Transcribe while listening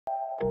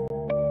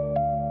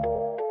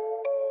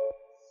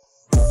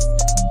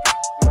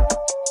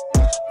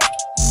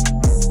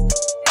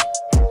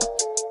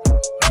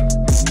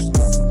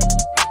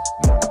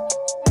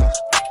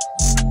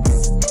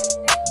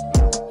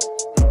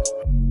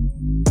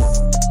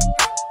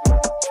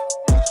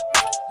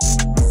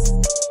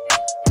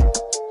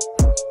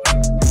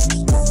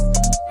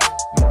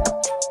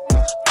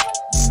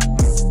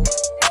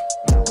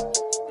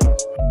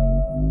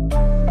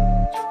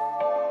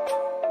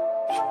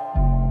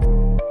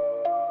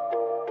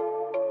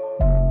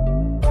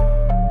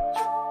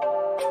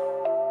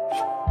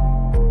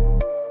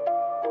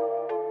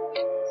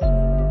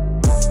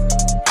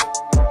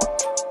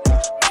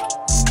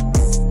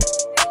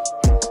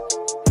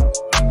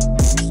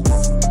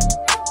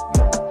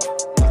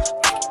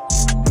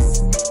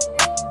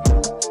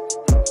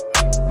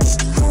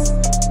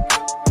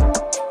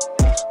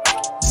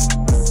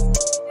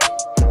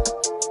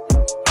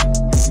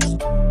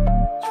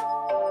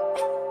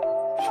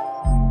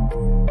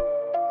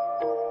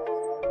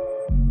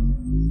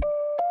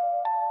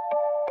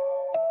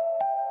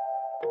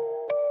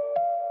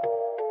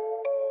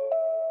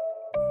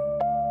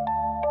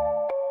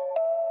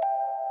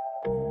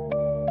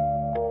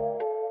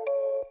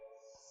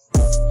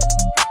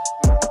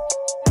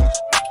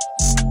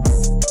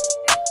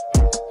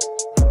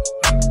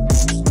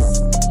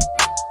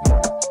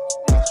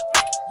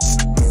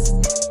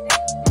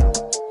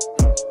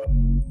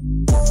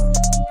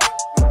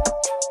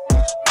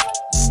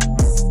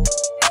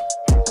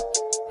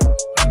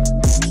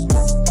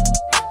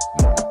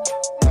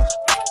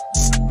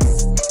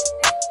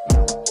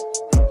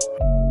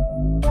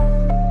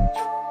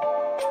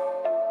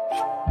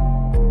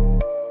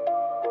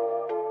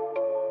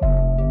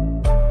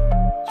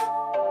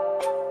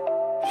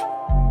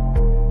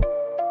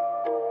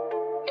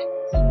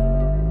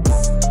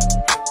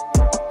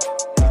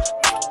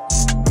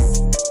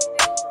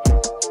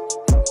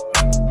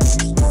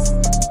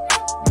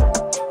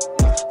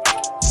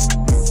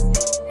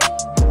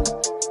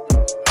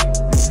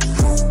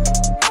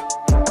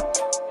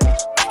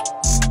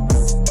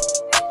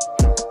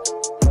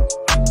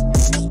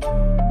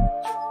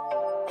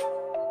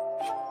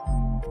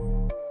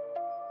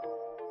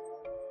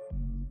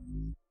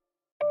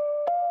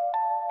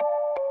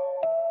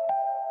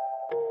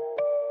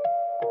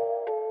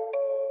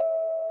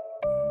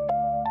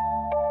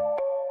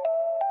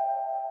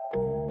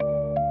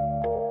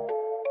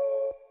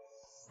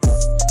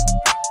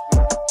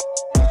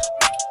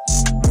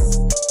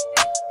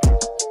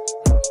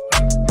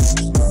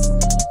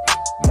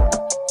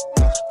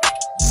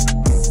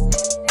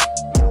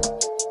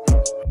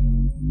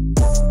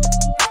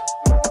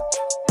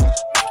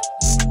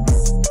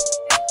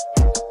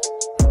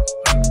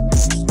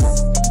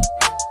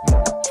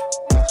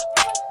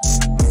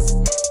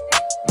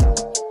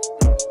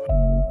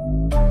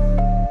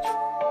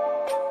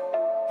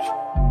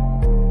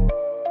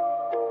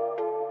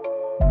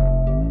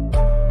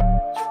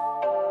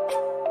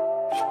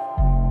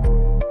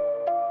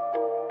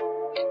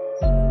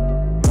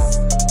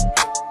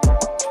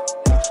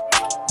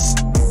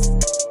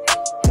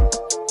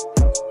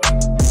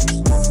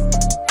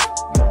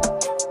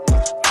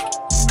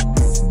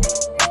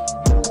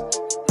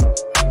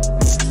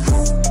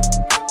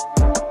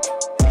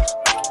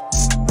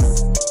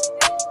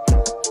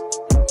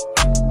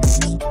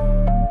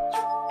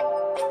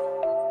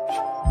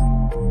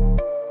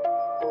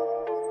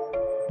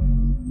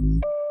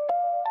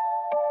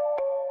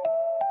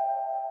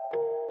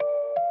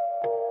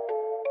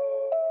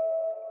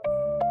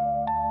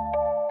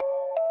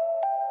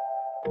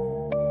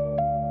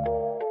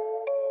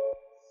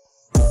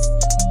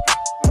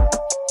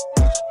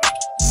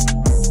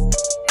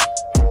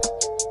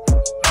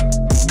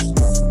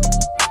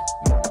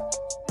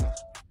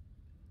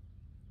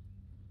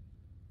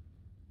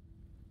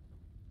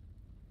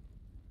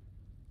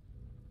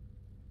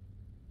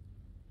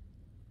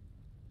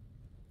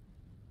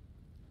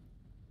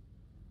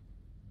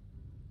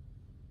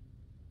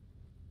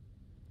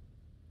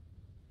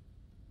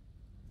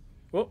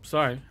Whoops,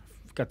 sorry.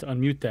 Forgot to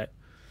unmute that.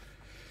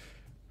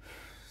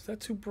 Is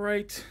that too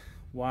bright?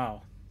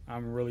 Wow,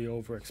 I'm really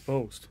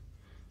overexposed.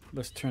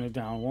 Let's turn it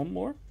down one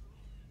more.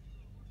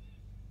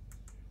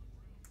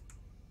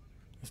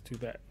 Let's do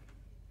that.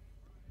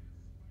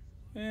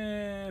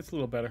 It's a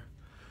little better.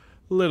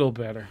 Little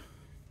better.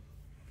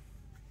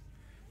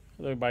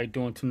 How's everybody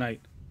doing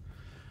tonight?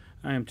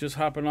 I am just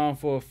hopping on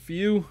for a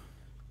few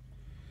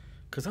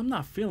because I'm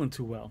not feeling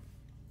too well.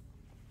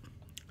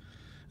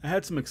 I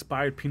had some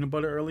expired peanut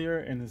butter earlier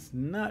and it's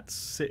not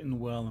sitting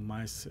well in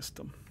my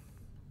system,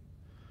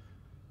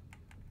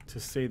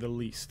 to say the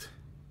least.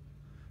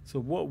 So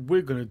what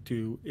we're going to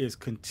do is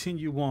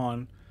continue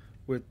on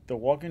with The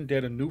Walking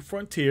Dead: A New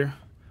Frontier.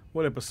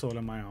 What episode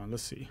am I on?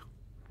 Let's see.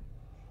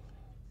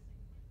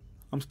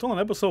 I'm still on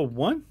episode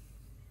 1?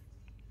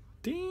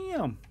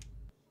 Damn.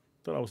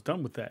 Thought I was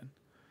done with that.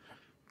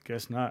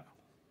 Guess not.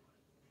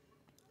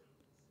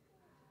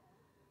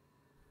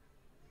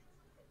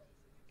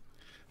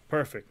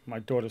 Perfect. My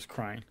daughter's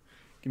crying.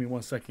 Give me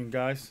 1 second,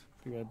 guys.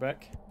 Be right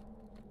back.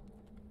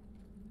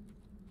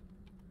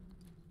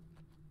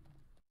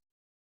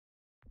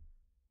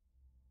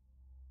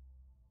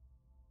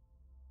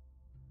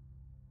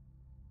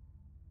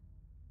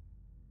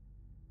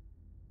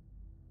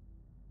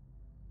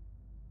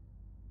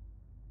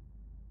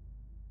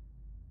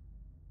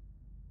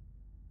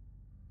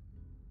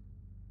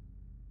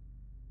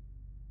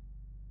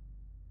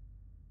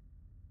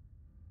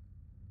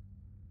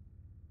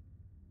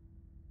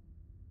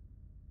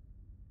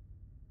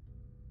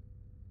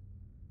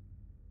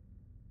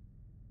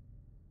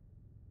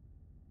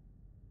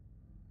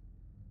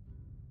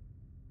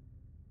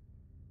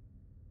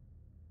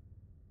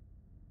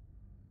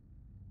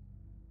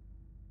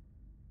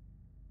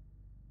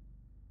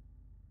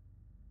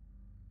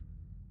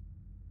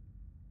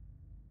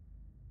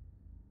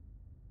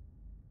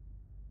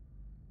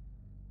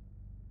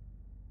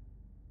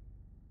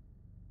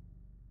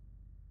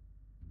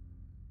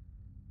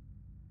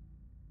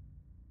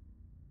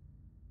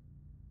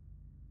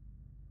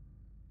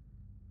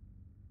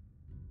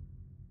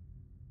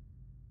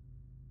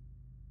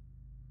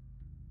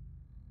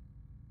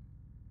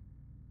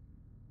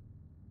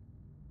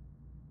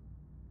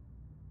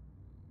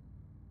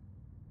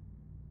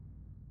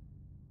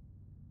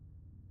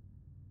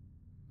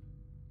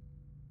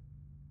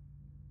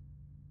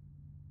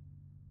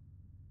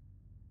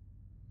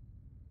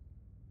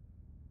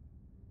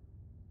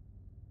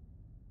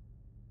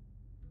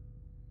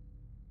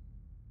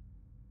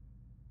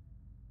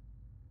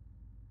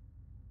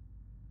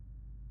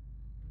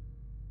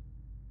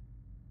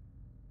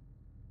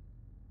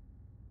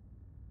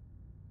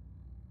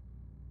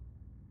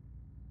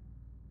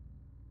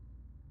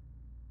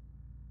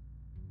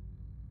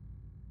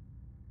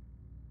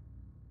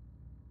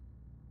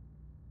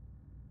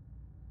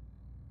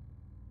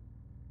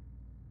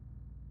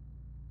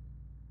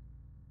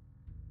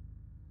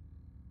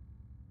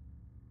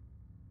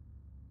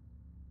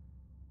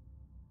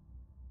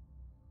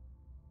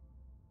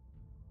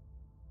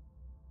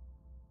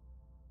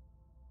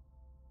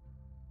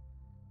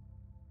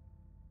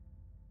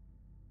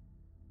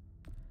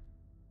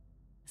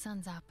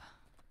 Sun's up.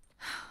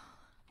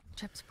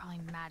 Chip's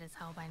probably mad as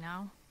hell by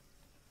now.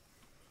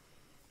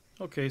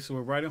 Okay, so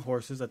we're riding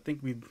horses. I think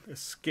we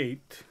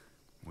escaped.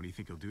 What do you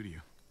think he'll do to you?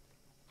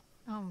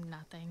 Oh,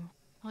 nothing.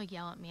 He'll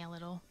yell at me a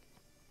little.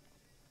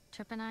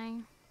 Chip and I,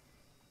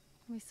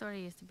 we sort of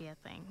used to be a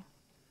thing.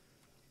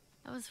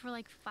 It was for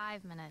like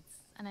 5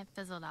 minutes, and it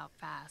fizzled out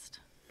fast.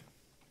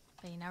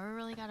 But he never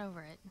really got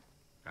over it.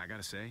 I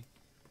gotta say,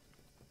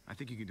 I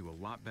think you can do a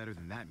lot better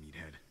than that,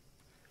 meathead.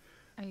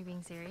 Are you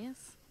being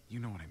serious? You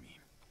know what I mean.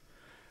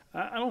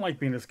 I don't like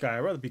being this guy.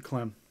 I'd rather be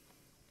Clem.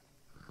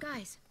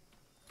 Guys,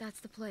 that's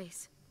the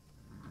place.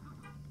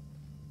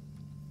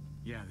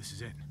 Yeah, this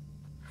is it.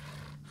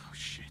 Oh,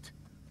 shit.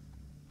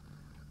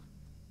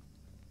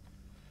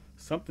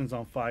 Something's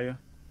on fire.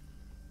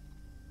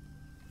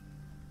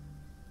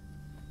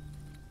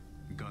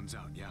 Guns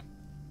out, yeah?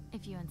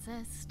 If you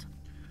insist.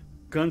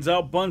 Guns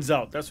out, buns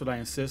out. That's what I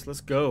insist. Let's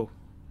go.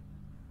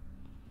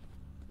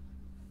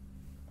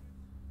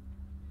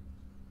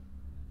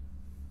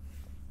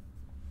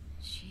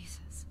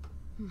 Jesus.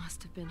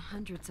 Must have been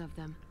hundreds of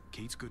them.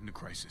 Kate's good in a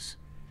crisis.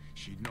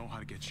 She'd know how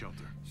to get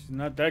shelter. She's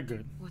not that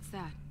good. What's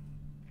that?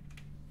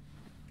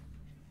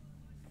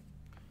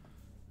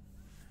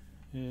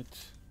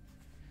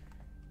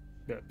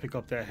 Better pick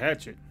up that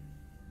hatchet.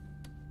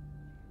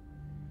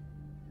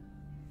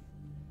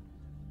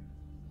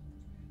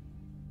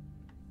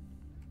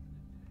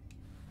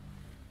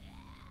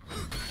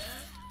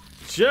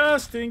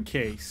 Just in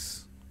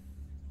case.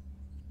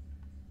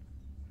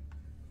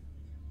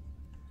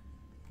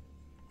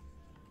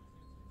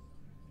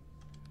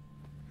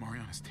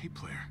 Mariana's tape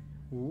player.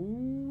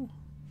 Ooh.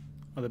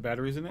 Are the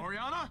batteries in it?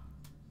 Mariana?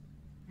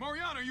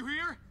 Mariana, are you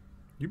here?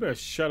 You better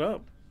shut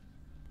up.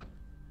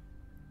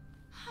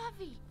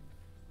 Javi!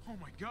 Oh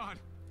my god.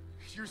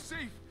 You're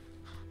safe.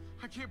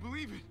 I can't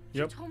believe it.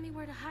 Yep. You told me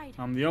where to hide.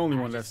 I'm the only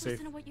I one just that's safe.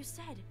 listened to what you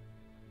said.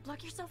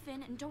 Lock yourself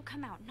in and don't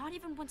come out, not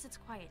even once it's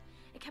quiet.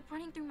 It kept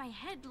running through my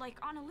head like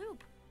on a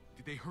loop.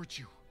 Did they hurt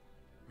you?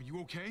 Are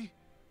you okay?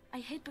 I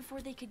hid before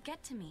they could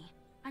get to me.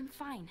 I'm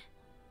fine.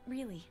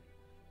 Really.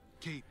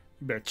 Kate.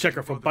 You better check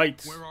her for brother,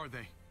 bites. Where are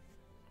they?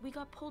 We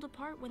got pulled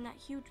apart when that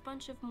huge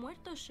bunch of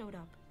muertos showed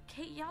up.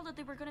 Kate yelled that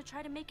they were gonna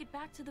try to make it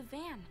back to the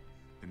van.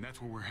 And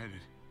that's where we're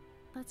headed.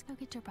 Let's go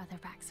get your brother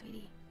back,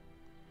 sweetie.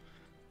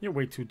 You're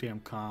way too damn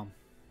calm,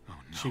 Oh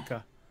no.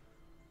 Chica.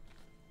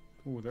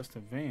 Ooh, that's the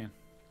van.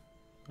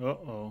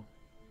 Uh-oh.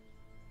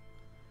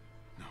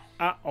 No.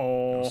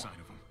 Uh-oh. No sign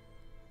of them.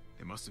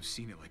 They must have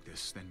seen it like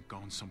this, then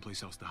gone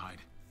someplace else to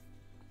hide.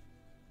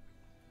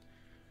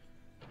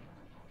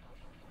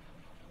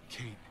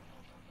 Kate.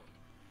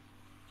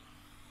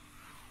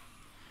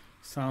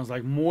 Sounds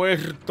like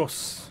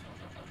muertos.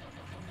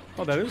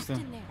 Oh, that is them.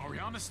 In there.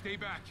 Ariana, stay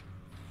back.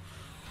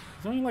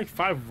 There's only like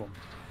 5 of them.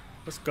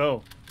 Let's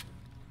go.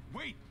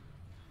 Wait!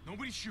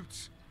 Nobody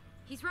shoots.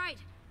 He's right.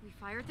 We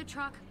fire at the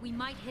truck, we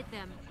might hit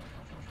them.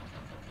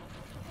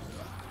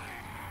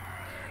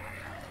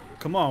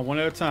 Come on, one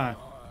at a time.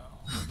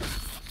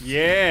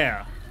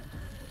 Yeah.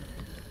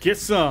 Get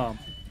some.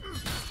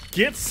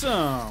 Get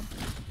some.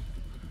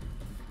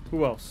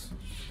 Who else?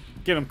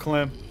 Get him,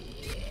 Clem.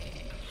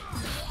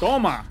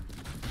 Toma.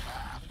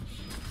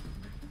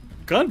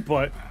 Gun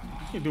butt.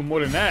 You can do more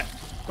than that.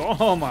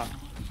 Toma.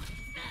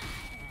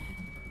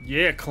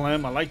 Yeah,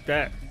 Clem. I like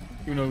that.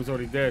 Even though he was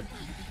already dead.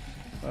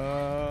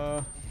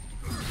 Oh.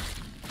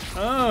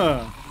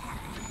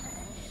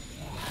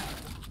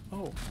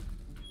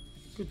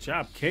 Good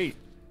job, Kate.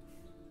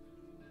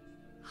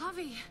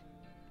 Javi,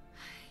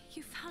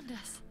 you found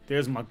us.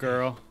 There's my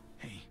girl.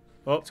 Hey,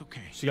 Oh, it's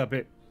okay. she got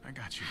bit. I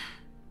got you.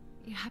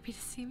 You happy to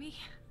see me?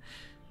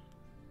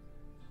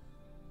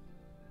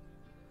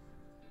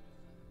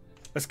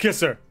 Let's kiss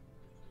her.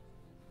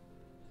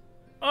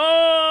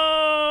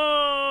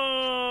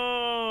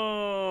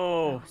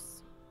 Oh!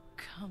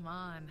 Come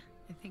on.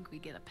 I think we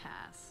get a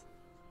pass.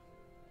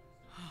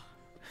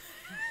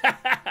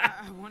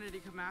 I wanted to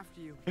come after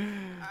you.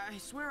 I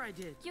swear I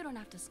did. You don't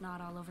have to snot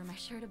all over my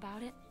shirt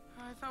about it.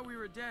 I thought we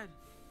were dead.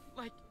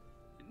 Like,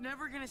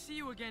 never gonna see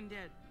you again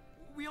dead.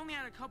 We only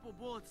had a couple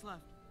bullets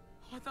left.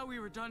 I thought we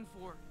were done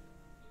for.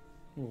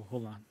 Oh,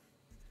 hold on.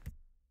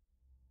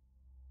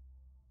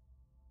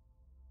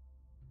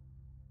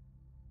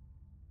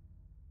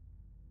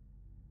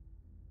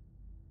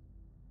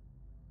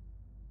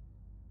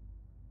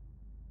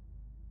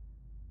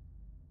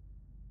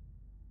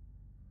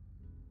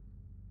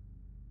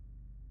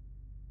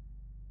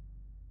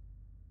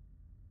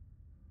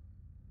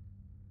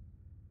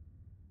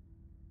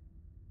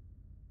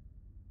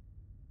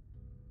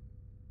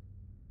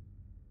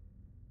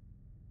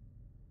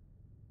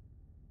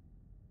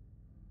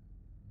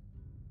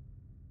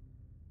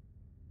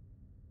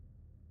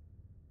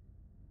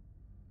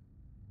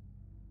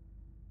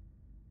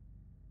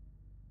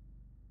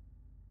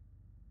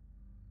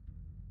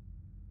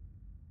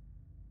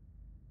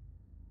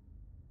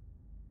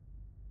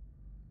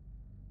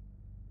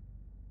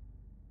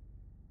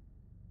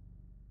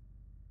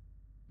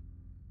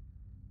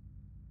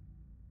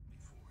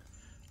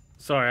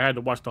 Sorry, I had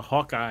to watch the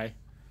Hawkeye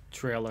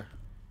trailer.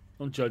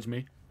 Don't judge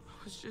me.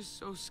 I was just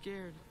so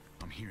scared.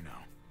 I'm here now.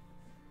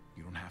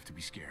 You don't have to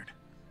be scared.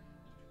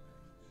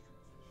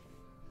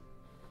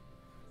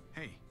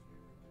 Hey,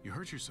 you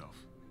hurt yourself.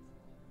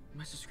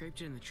 Must have scraped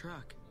it in the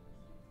truck.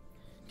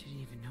 Didn't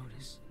even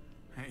notice.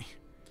 Hey,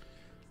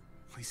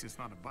 at least it's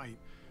not a bite.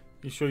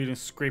 You sure you didn't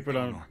scrape it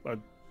on a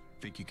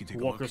Think you can take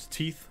walker's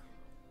teeth?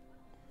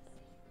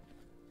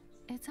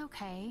 It's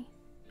okay.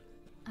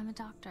 I'm a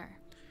doctor.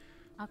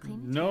 I'll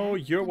clean it. No,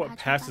 here you're and what patch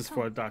it passes back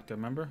for a home. doctor,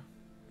 remember?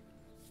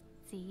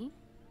 See?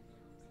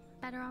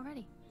 Better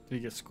already. Did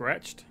you get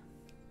scratched?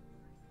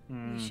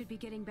 We should be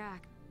getting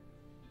back.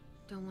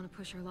 Don't want to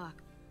push our luck.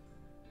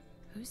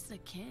 Who's the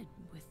kid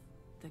with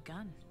the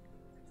gun?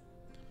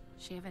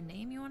 She have a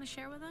name you want to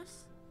share with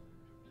us?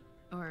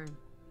 Or are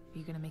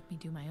you gonna make me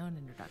do my own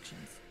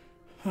introductions?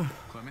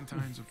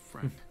 Clementine's a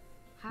friend.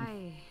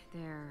 Hi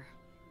there.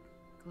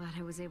 Glad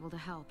I was able to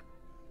help.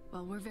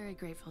 Well, we're very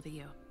grateful to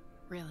you.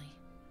 Really.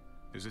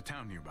 There's a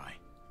town nearby.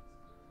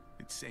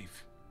 It's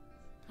safe.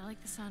 I like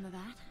the sound of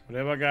that.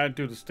 Whatever I gotta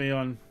do to stay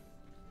on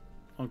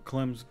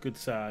Clem's good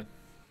side.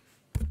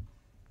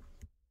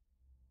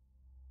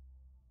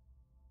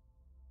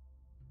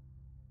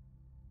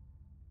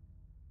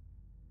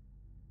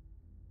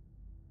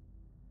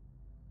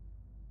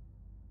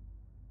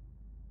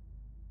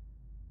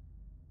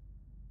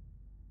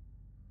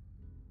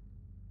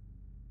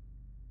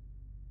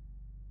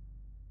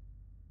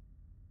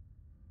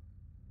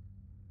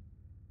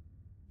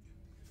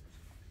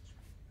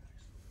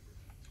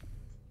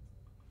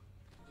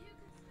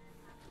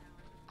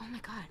 Oh my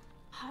god.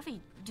 Javi,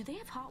 do they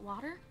have hot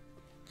water?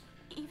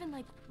 Even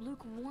like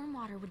lukewarm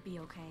water would be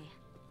okay.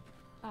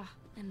 Ah,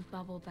 and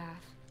bubble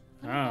bath.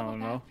 Wouldn't I a bubble don't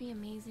know. bath be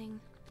amazing?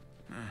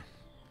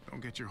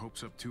 Don't get your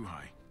hopes up too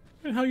high.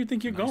 Where the hell you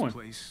think you're Nice going?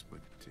 place, but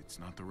it's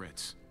not the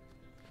Ritz.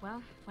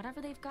 Well,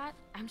 whatever they've got,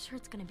 I'm sure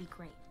it's gonna be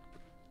great.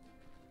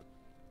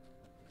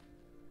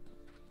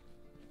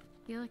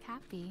 You look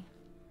happy.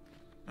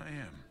 I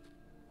am.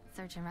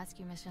 Search and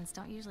rescue missions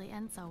don't usually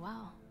end so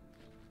well.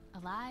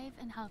 Alive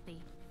and healthy.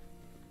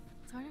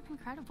 Sort of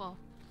incredible.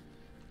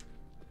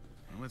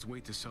 Well, let's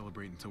wait to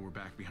celebrate until we're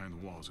back behind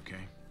the walls, okay?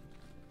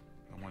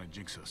 I don't want to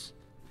jinx us.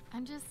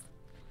 I'm just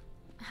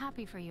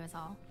happy for you is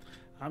all.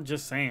 I'm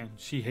just saying,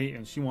 she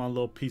hating. She want a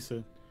little piece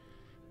of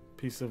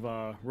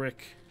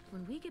Rick,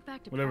 When we get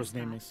back to whatever his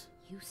name Prescott,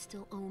 is. you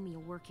still owe me a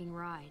working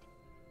ride.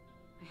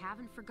 I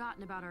haven't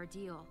forgotten about our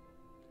deal.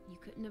 You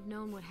couldn't have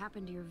known what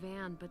happened to your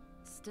van, but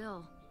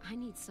still, I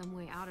need some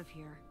way out of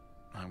here.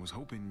 I was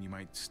hoping you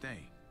might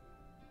stay.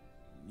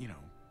 You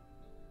know,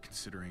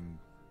 considering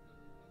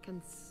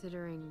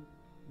Considering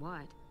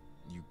what?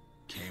 you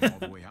came all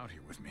the way out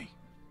here with me.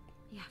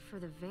 Yeah, for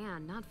the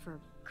van, not for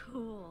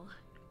cool.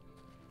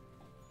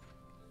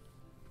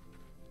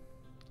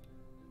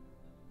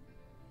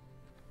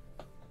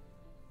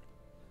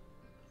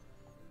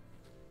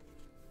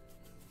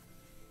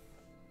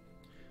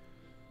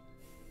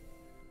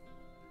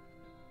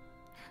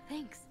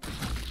 Thanks.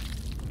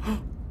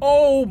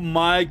 Oh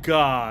my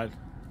god.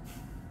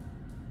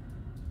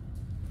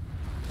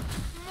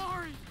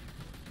 Mari!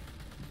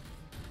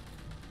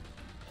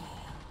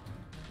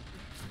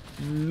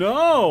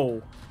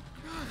 No.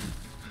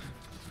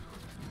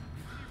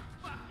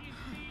 Fucking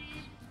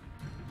thieves!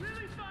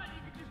 Really thought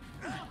you could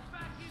just walk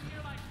back in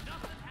here like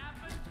nothing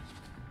happened?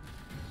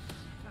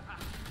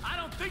 I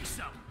don't think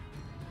so.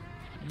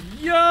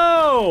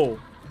 Yo.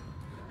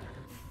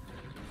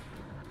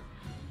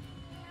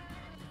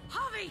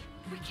 Javi!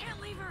 We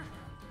can't leave her!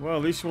 Well,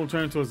 at least she won't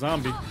turn into a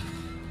zombie. Oh,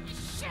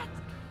 shit!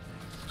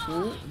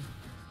 Ooh.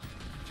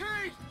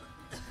 Kate!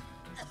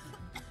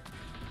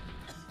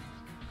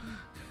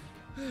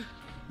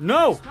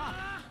 No. Stop!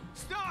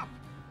 Stop!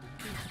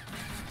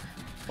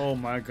 Oh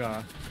my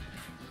god.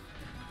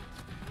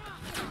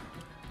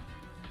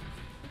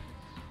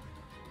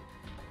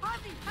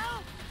 Javi,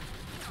 help!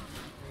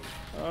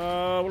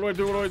 What do I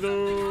do? What do I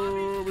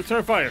do?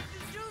 Return fire.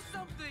 Just do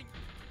something!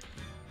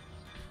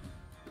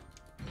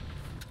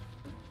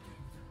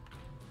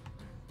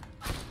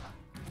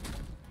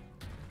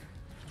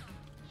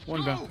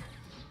 One down.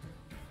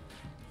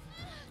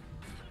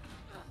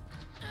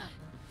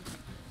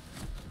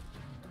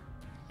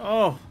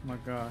 Oh my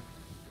god.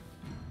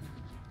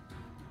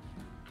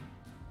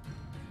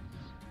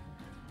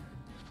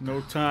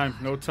 No time.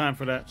 No time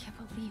for that.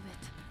 Can't believe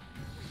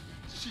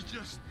it. She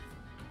just...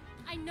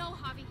 I know,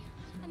 Javi,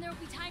 and there will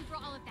be time for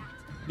all of that.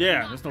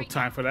 Yeah, Not there's no right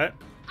time now. for that.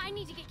 I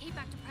need to get Kate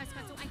back to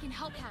Prescott so I can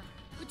help her,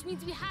 which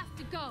means we have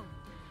to go.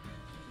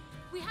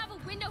 We have a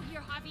window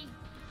here, Javi.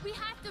 We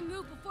have to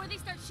move before they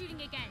start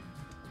shooting again.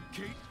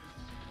 Kate?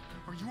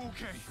 Are you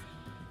okay?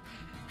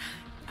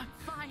 I'm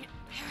fine.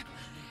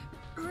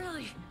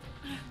 Really?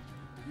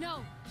 No,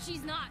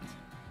 she's not.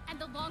 And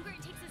the longer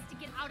it takes us to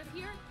get out of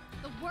here,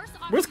 the worse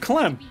off Where's it's going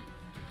Clem? to be.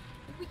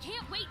 We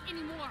can't wait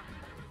anymore.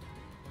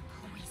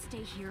 We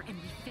stay here and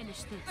we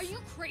finish this. Are you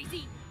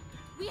crazy?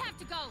 We have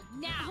to go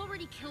I've now.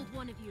 already killed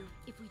one of you.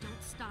 If we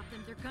don't stop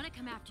them, they're gonna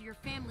come after your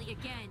family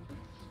again.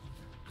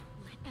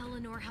 Let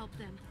Eleanor help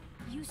them.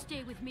 You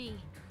stay with me.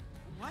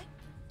 What?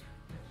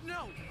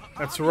 No!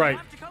 That's Javi, right. You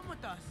have to come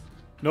with us.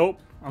 Nope.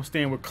 I'm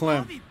staying with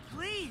Clem. Javi,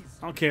 please!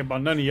 I don't care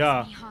about none of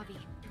y'all. Hey, Javi,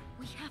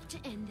 we have to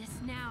end this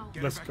now. Get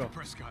her Let's back go. to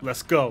Prescott.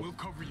 Let's go. We'll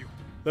cover you.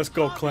 Let's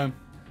go, Javi. Clem.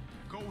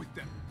 Go with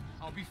them.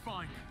 I'll be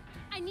fine.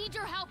 I need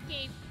your help,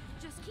 Gabe.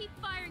 Just keep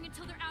firing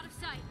until they're out of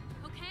sight,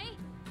 okay?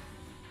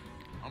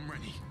 I'm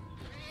ready.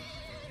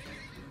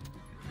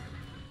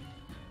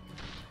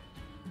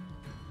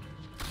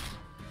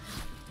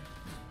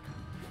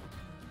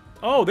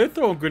 Oh, they're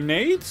throwing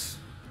grenades?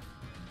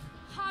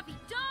 Javi,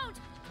 don't!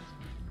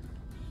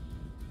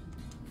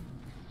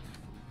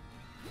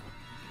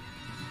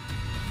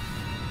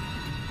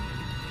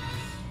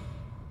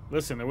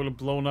 Listen, they would have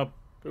blown up.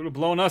 They would have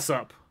blown us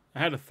up. I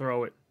had to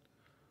throw it.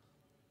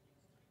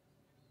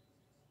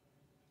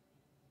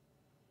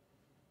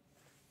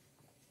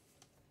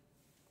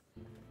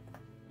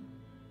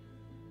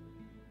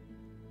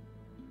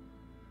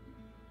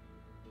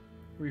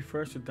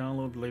 Refresh to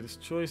download the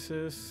latest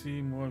choices.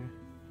 See more.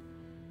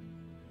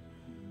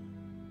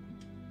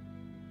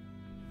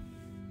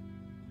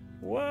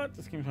 What?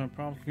 This game's having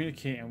problems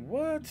communicating.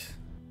 What?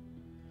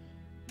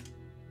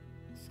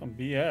 Some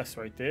BS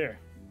right there.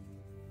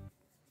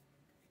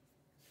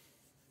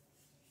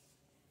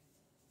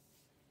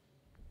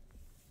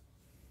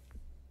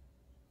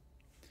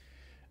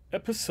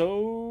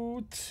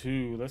 Episode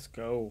 2. Let's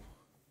go.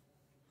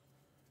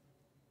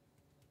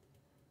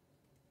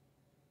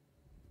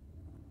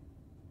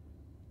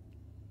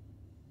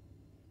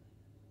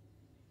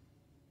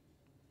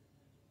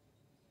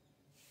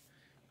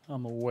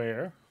 I'm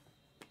aware.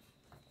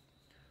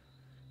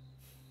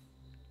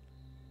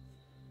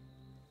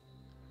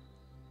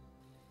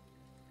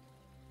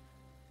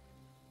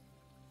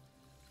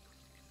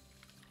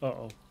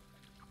 Uh-oh.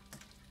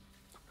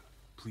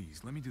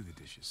 Please, let me do the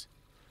dishes.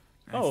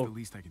 That's Oh, the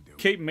least I can do.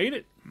 Kate made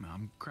it?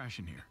 I'm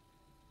crashing here.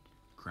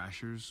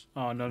 Crashers.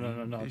 Oh, no.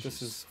 This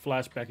Dishes. is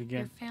flashback Your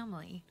again.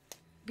 family.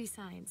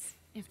 Besides,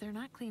 If they're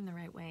not clean the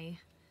right way,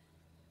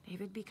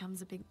 David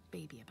becomes a big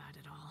baby about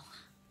it all.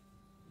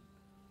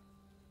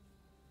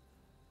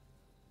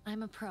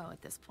 I'm a pro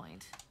at this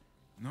point.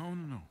 No.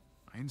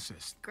 I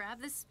insist.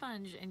 Grab this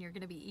sponge and you're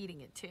gonna be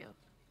eating it too.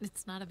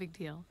 It's not a big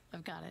deal.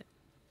 I've got it.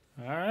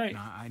 All right.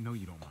 Nah, I know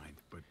you don't mind,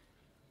 but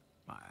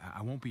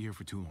I won't be here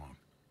for too long.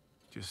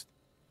 Just,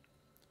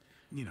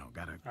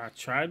 gotta I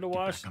tried to get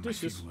wash back on my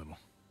feet dishes. a little.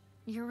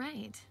 You're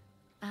right.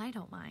 I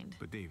don't mind.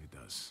 But David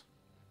does.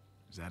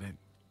 Is that it?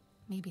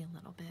 Maybe a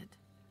little bit.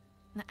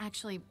 No,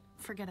 actually,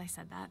 forget I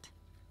said that.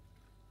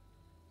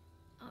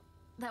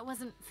 That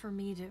wasn't for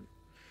me to...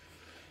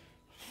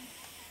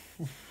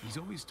 He's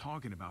always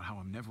talking about how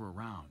I'm never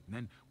around. And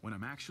then when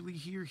I'm actually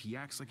here, he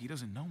acts like he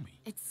doesn't know me.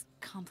 It's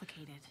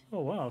complicated. Oh,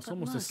 wow. It's But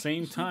almost the look,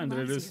 same he time that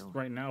it loves is you.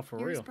 right now for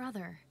You're his real.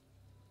 brother.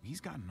 He's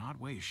got an odd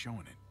way of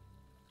showing it.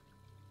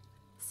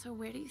 So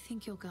where do you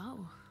think you'll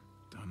go?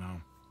 Don't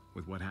know.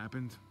 With what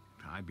happened,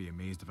 I'd be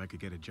amazed if I could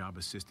get a job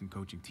assistant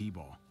coaching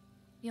T-ball.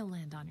 You'll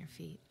land on your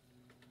feet.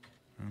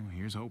 Well,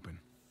 here's hoping.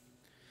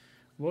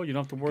 Well, you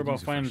don't have to worry Could about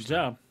use a finding a fresh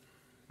start. job.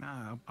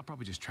 Nah, I'll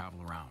probably just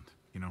travel around.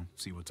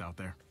 See what's out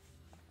there.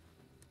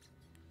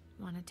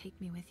 Want to take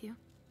me with you?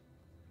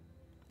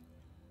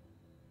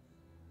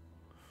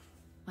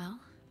 Well,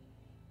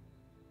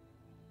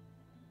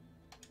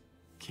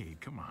 Kate,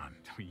 come on.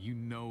 You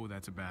know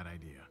that's a bad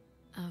idea.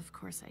 of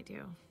course I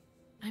do.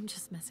 I'm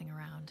just messing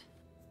around.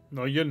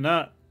 No, you're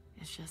not.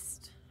 It's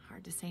just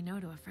hard to say no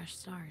to a fresh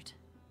start.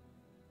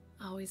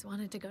 Always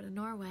wanted to go to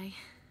Norway.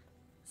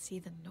 See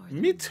the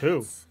northern Me too.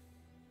 lights.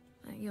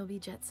 You'll be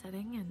jet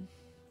setting and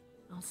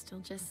I'll still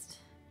just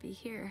be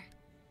here.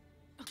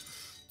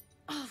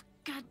 Oh,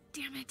 god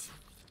damn it.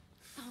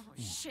 Oh,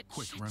 shit,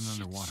 quick, shit, run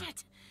shit, underwater.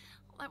 shit.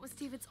 That was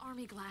David's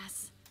army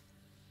glass.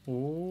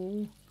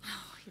 Oh,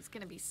 Oh, he's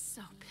gonna be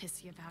so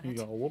pissy about you it.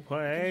 go whoop her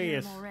I can hear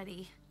ass. him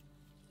already.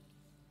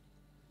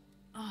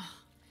 Oh,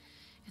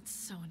 it's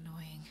so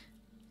annoying.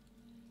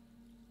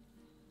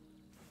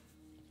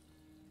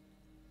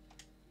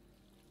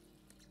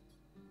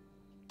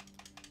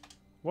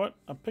 What?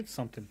 I picked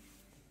something.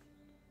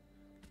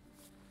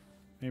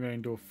 Maybe I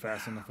didn't do it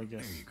fast enough, I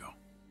guess. There you go.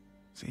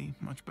 See?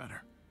 Much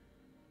better.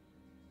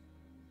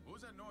 What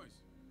was that noise?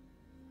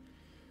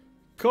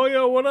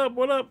 Koyo, what up?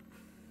 What up?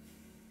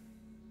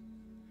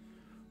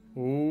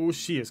 Oh,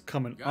 she is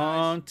coming Guys.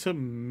 on to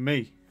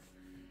me.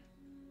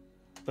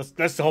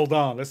 Let's hold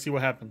on. Let's see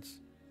what happens.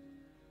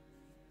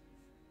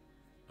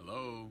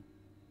 Hello?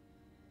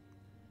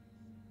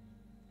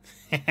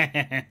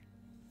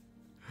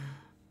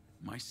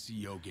 My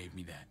CEO gave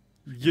me that.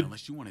 You-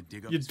 Unless you want to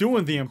dig up You're his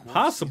doing the fucking corpse, he's not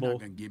impossible.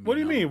 gonna give me What do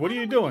you another mean? What one. are you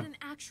Why don't we doing?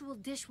 get an actual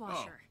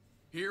dishwasher?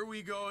 Here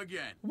we go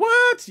again.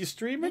 What? You Then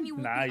streaming? you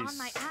won't Nice. be on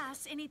my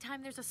ass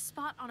anytime there's a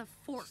spot on a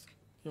fork.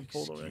 You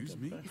pulled it right Excuse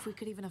there. me? If we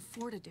could even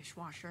afford a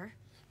dishwasher.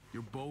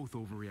 You're both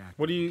overreacting.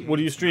 What are you- okay? what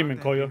are you It's not streaming,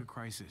 that Koyo? big a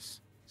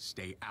crisis.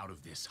 Stay out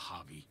of this,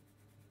 Javi.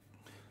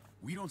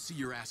 We don't see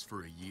your ass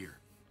for a year.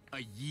 A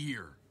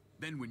year.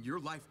 Then when your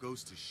life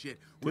goes to shit,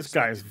 we're This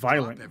guy is expected to drop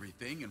violent.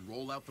 everything and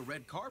roll out the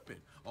red carpet.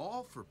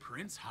 All for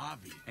Prince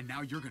Javi. And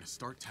now you're gonna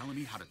start telling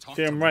me how to talk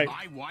Damn to right.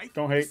 my wife?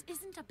 Don't hate. This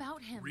isn't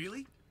about him.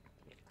 Really?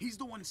 He's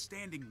the one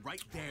standing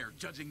right there,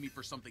 judging me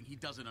for something he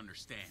doesn't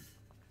understand.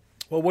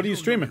 Well, what are you don't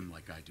know streaming? him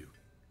like I do.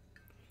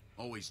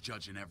 Always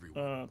judging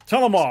everyone.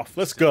 Tell him off.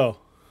 Let's go.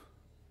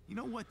 You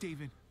know what,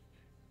 David?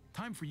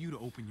 Time for you to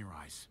open your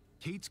eyes.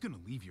 Kate's gonna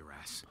leave your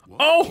ass.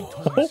 What?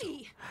 Oh!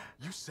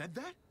 You said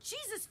that?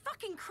 Jesus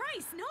fucking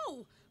Christ,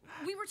 no!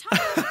 We were talking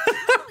about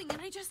traveling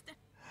and I just...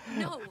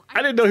 No,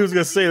 I didn't know he was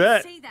gonna say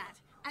that. Say that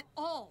at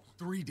all.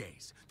 3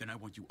 days. Then I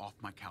want you off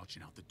my couch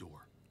and out the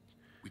door.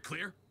 We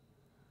clear?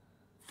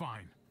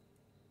 Fine.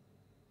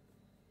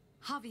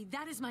 Javi,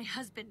 that is my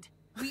husband.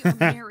 We are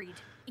married,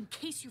 in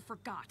case you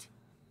forgot.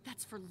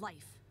 That's for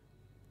life.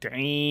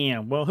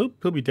 Damn. Well,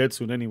 he'll be dead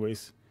soon,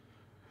 anyways.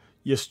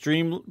 You're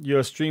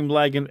a stream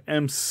lagging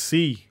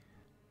MC.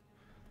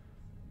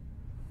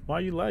 Why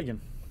are you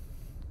lagging?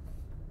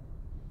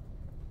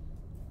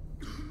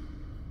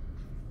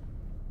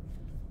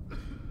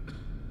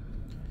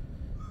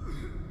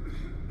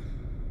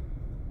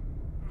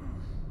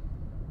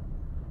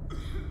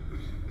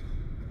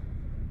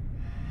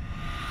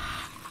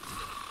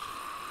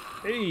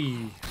 Hey,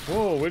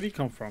 whoa, where'd he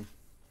come from?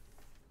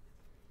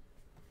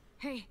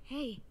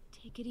 Hey,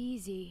 take it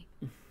easy.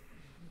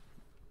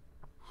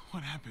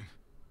 What happened?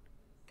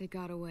 They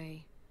got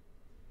away.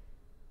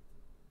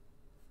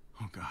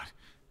 Oh, God.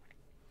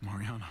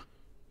 Mariana.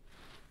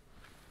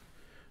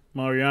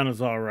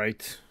 Mariana's all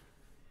right.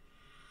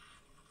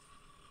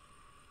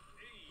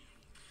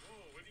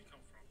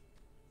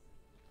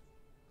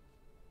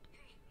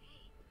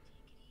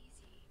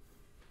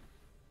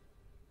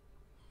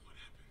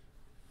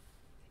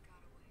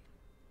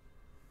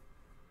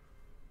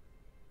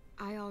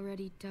 I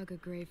already dug a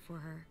grave for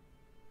her.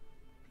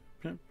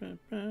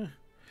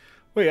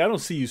 Wait, I don't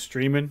see you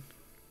streaming,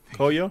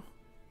 Koyo.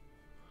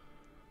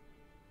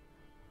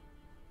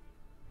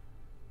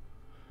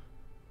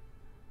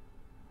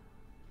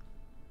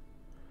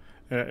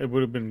 It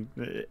would have been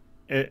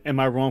Am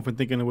I wrong for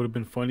thinking it would have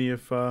been funny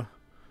if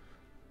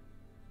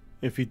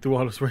he threw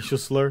out his racial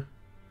slur?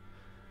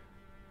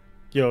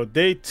 Yo,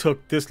 they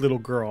took this little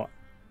girl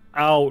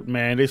out,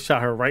 man. They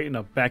shot her right in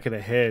the back of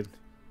the head.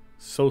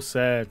 So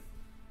sad.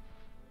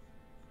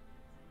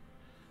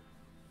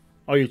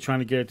 Oh, you're trying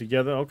to get it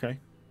together? Okay.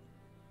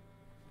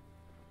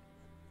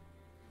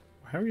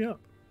 Hurry up.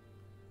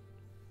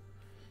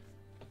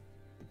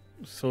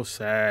 So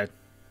sad.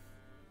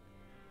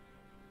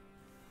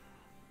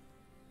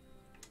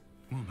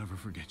 We'll never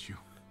forget you.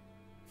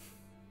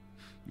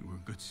 You were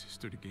a good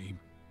sister to Gabe.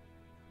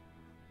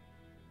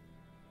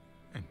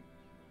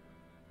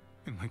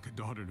 And like a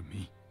daughter to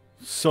me.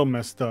 So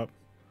messed up.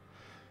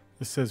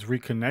 It says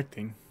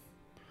reconnecting.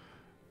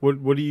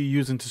 What are you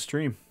using to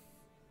stream?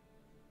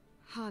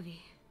 Javi,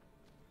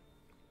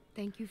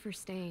 thank you for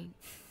staying.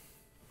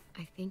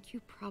 I think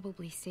you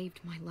probably saved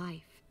my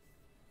life.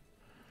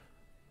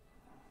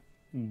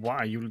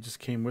 Why? You just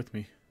came with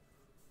me.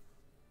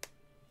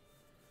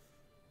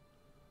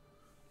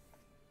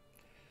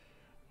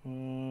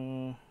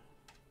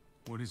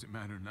 What does it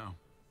matter now?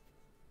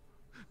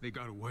 They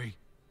got away.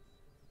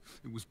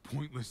 It was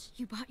pointless.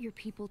 You bought your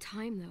people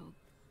time, though.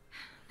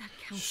 That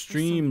counts for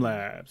something.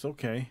 Streamlabs.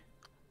 Okay.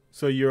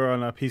 So you're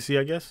on a PC,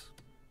 I guess?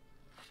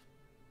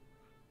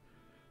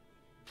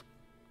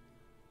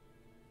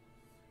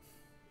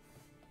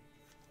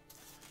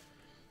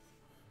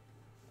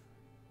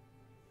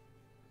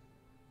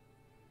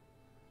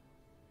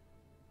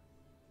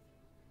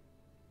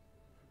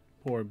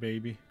 Poor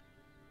baby.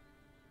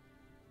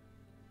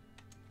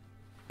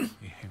 Hey,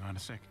 hang on a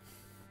sec.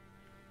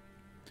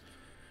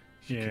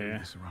 She Yeah.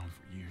 carried this around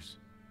for years.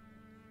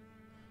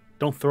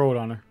 Don't throw it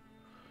on her.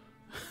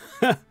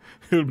 It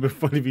would have been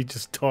funny if you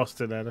just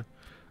tossed it at her.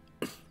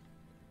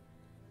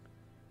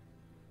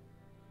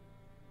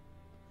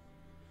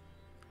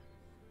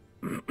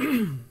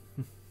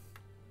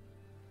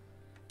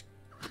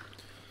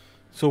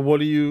 So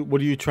what are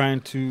you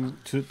trying to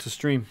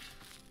stream?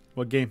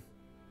 What game?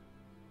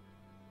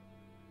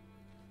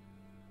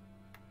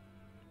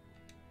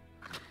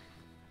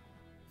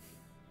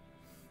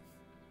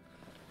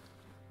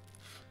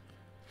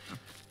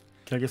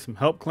 Can I get some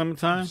help,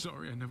 Clementine? I'm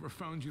sorry I never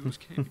found you those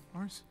candy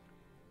bars.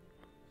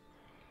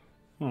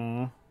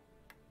 Aw.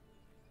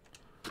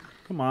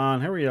 Come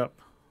on, hurry up.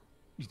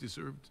 You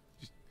deserved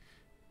just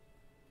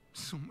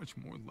so much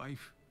more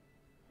life.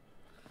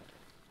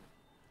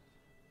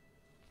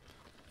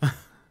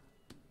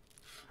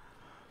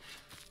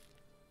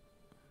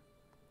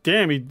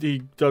 Damn, he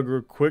dug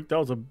her quick. That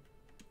was a...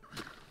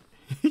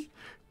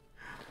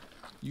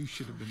 You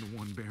should have been the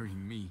one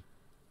burying me.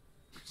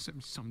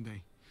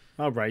 Someday.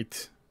 All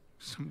right.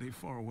 Someday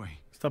far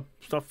away. Stop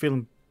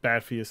feeling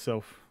bad for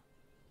yourself.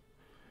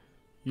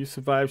 You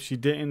survived, she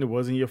didn't. It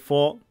wasn't your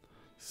fault.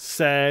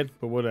 Sad,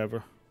 but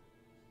whatever.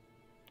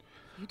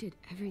 You did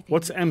everything.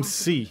 What's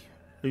MC?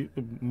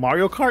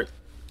 Mario Kart?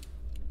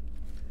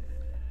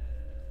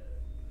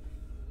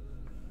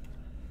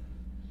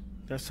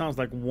 That sounds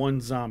like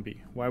one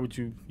zombie. Why would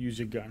you use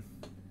your gun?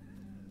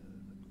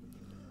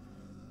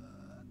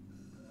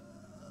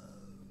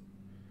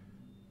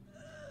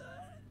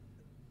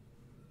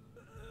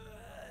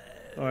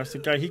 Oh, that's the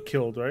guy he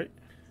killed, right?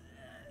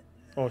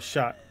 Oh,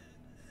 shot.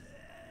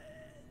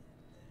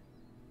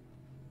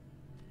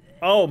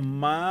 Oh,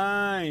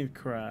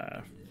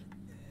 Minecraft.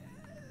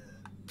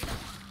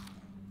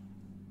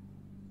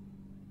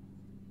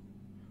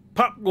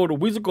 Pop, go to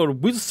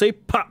Weasel, say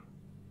pop.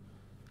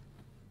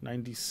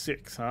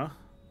 96, huh?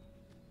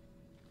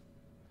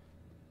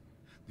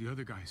 The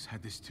other guys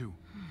had this too.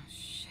 Oh,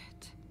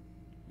 shit.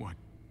 What?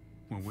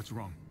 Well, what's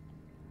wrong?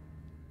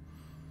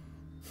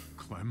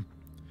 Clem?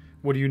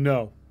 What do you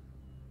know?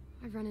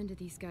 I've run into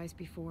these guys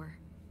before.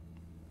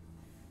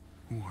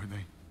 Who are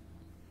they?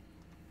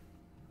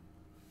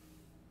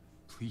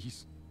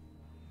 Please?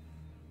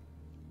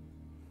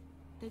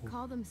 They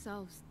call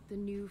themselves the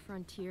New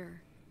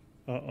Frontier.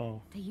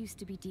 Uh-oh. They used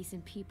to be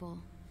decent people.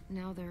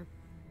 Now they're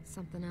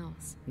something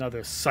else. Now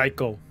they're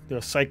psycho. They're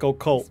a psycho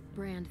cult. This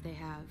brand they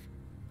have.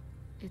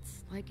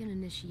 It's like an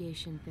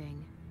initiation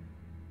thing.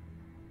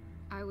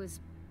 I was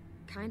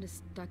kind of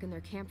stuck in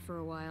their camp for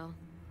a while.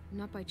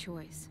 Not by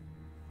choice.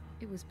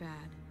 It was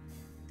bad.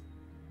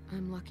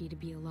 I'm lucky to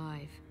be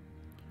alive.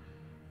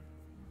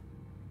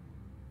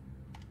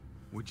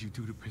 What'd you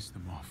do to piss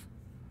them off?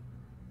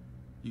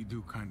 You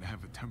do kind of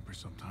have a temper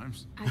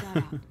sometimes. I got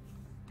out.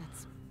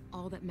 That's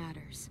all that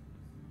matters.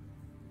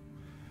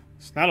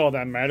 It's not all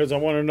that matters. I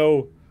want to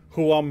know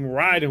who I'm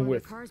riding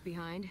with. The car's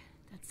behind.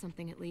 That's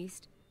something at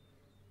least.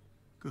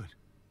 Good.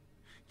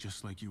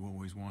 Just like you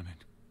always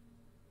wanted.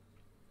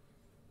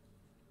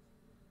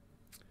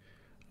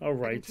 All I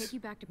right. can take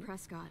you back to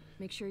Prescott.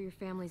 Make sure your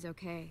family's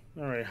okay.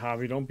 All right,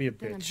 Javi, don't be a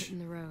Then I'm bitch. hitting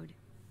the road.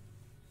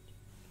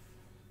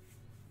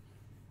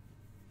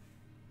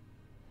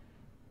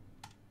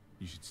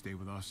 You should stay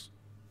with us.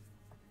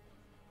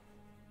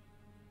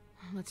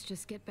 Let's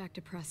just get back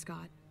to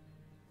Prescott.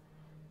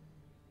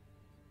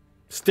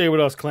 Stay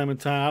with us,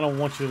 Clementine. I don't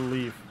want you to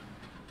leave.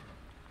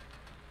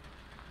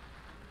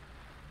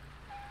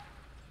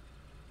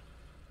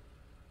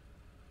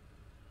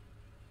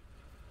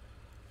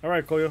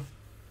 right, Koyo.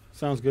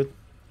 Sounds good.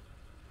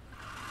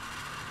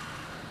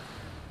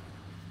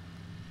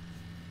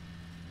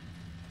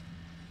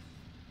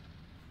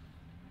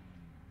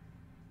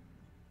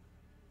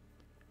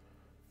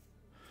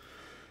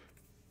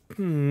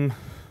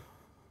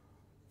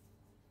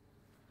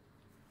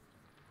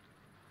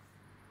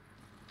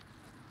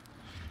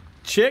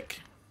 Chick.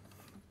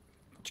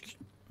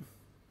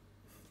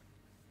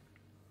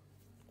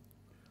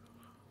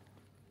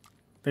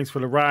 Thanks for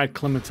the ride,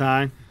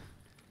 Clementine.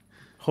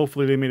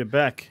 Hopefully they made it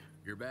back.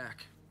 You're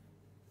back.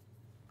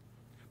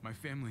 My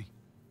family.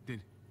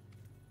 Did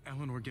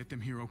Eleanor get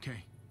them here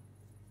okay?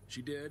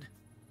 She did.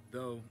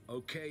 Though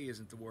okay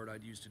isn't the word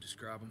I'd use to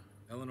describe them.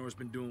 Eleanor's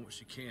been doing what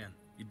she can.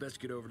 You'd best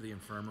get over to the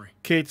infirmary.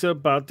 Kate's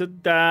about to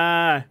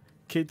die.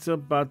 Kate's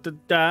about to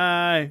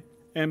die.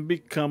 And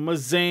become a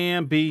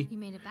zombie. You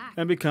made it back.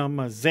 And become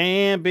a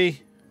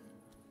zombie.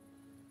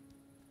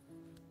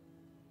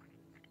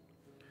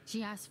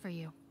 She asked for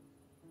you.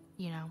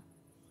 You know.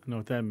 I know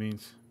what that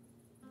means.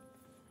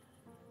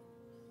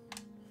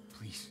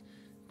 Please,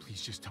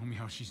 please just tell me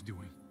how she's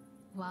doing.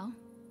 Well,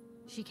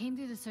 she came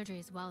through the surgery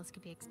as well as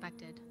could be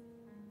expected.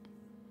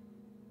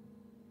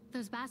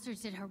 Those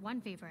bastards did her one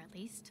favor at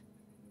least.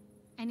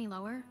 Any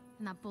lower,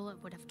 and that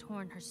bullet would have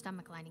torn her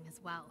stomach lining as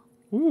well.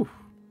 Ooh.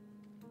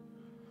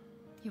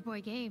 Your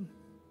boy Gabe.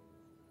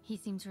 He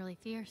seems really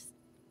fierce.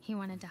 He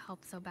wanted to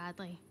help so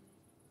badly.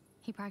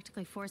 He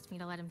practically forced me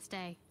to let him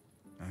stay.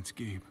 That's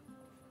Gabe.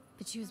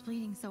 But she was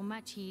bleeding so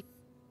much he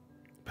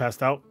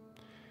Passed out.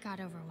 got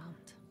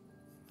overwhelmed.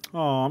 Oh,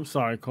 I'm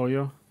sorry,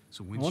 Koyo.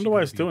 So I wonder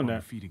why it's doing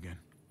that. Feet again?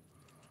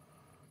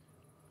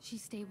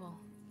 She's stable.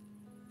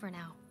 For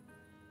now.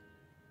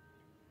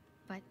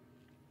 But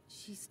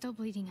she's still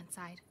bleeding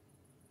inside.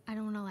 I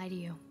don't want to lie to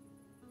you.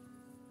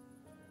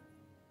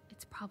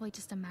 It's probably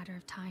just a matter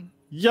of time.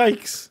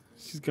 Yikes.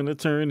 She's gonna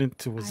turn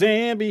into a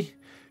zombie.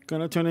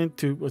 Gonna turn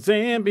into a I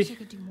zombie. wish I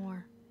could do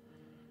more.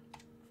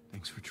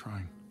 Thanks for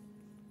trying.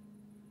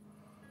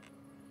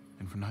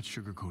 And for not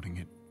sugarcoating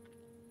it.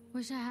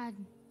 Wish I had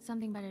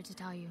something better to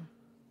tell you.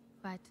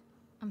 But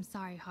I'm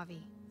sorry,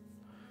 Javi.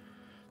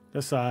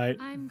 That's alright.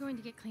 I'm going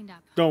to get cleaned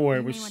up. Don't worry.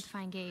 You may want to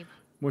find Gabe.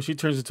 When she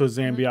turns into a He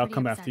zombie, looked I'll pretty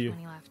come upset after you. when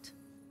he left.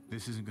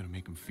 This isn't gonna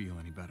make him feel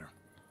any better.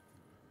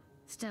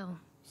 Still,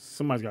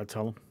 Somebody's gotta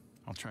tell him.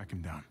 I'll track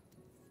him down.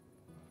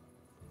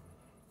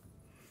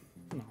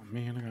 Oh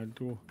man,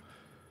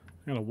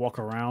 I gotta walk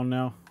around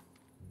now.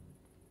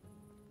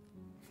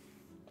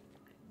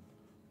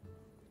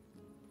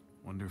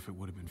 Wonder if it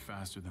would have been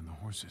faster than the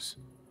horses.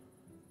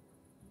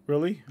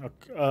 Really?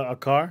 A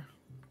car?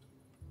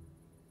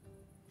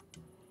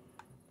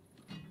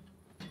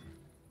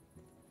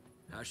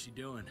 How's she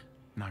doing?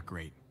 Not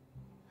great.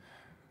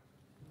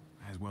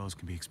 As well as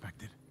can be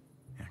expected.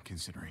 Yeah,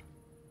 considering.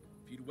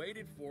 If you'd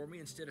waited for me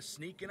instead of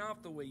sneaking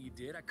off the way you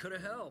did, I could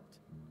have helped.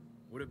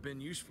 Would have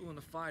been useful in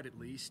the fight at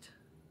least.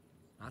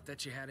 Not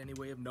that you had any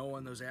way of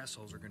knowing those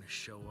assholes are gonna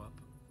show up.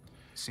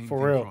 Same For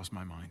thing real. crossed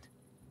my mind.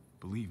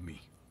 Believe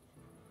me.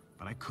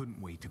 But I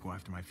couldn't wait to go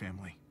after my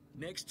family.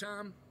 Next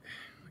time,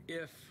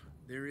 if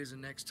there is a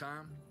next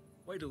time,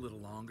 wait a little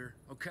longer,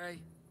 okay?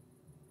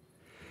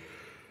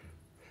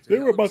 It's a They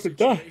hell were of a about to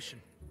die.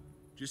 situation.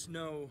 Just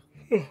know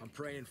I'm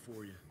praying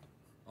for you.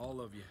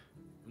 All of you.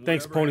 And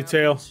Thanks, whatever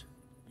Ponytail. happens,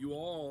 you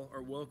all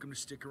are welcome to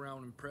stick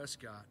around in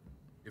Prescott,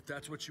 if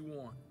that's what you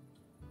want.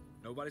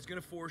 Nobody's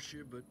gonna force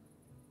you, but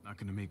Not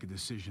gonna make a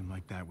decision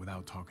like that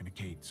without talking to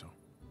Kate, so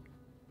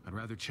I'd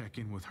rather check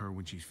in with her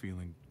when she's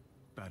feeling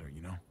better,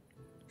 you know?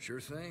 sure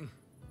thing.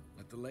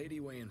 Let the lady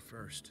weigh in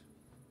first.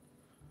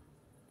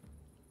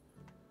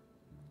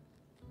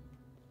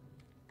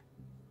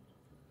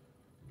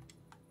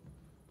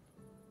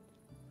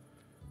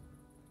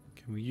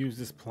 Can we use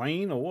this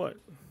plane or what?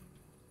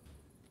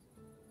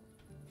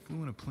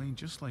 Flew in a plane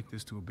just like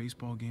this to a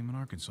baseball game in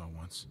Arkansas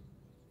once.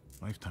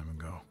 Lifetime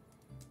ago.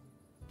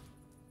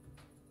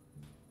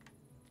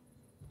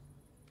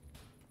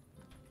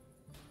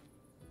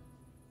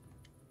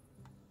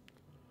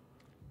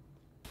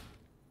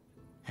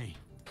 Hey,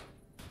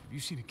 have you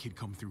seen a kid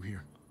come through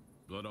here?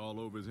 Blood all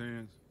over his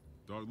hands,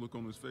 dark look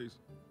on his face.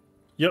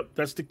 Yep,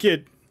 that's the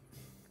kid.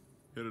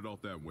 Headed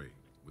off that way,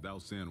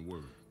 without saying a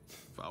word.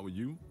 If I were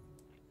you,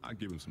 I'd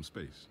give him some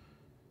space.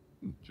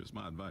 Just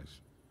my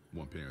advice.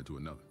 One parent to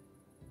another.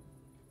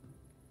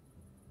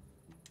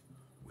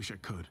 Wish I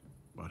could,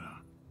 but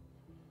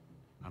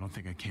I don't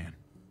think I can.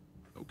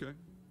 Okay.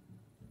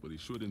 But he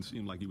sure didn't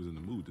seem like he was in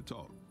the mood to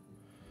talk.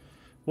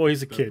 Well,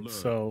 he's a That kid, blood.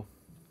 so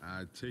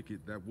I take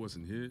it that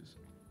wasn't his?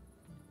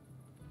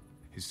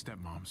 His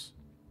stepmom's.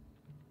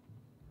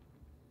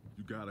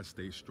 You gotta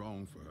stay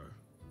strong for her.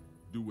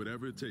 Do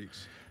whatever it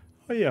takes.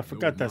 oh yeah, I Know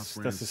forgot if my that's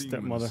friend his seen you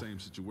in stepmother. the same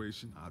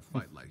situation, I'd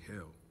fight like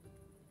hell.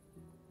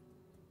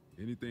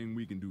 Anything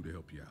we can do to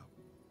help you out,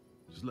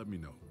 just let me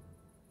know.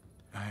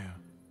 I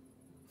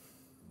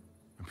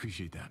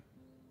appreciate that.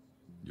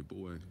 Your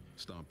boy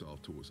stomped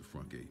off towards the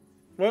front gate.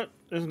 What?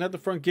 Isn't that the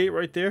front gate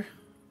right there?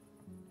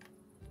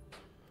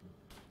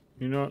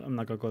 You know what? I'm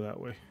not gonna go that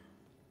way.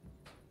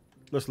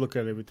 Let's look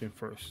at everything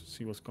first.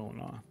 See what's going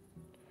on.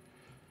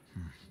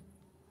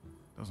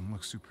 Doesn't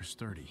look super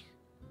sturdy.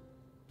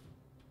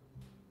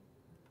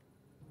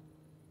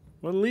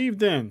 Well, leave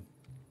then.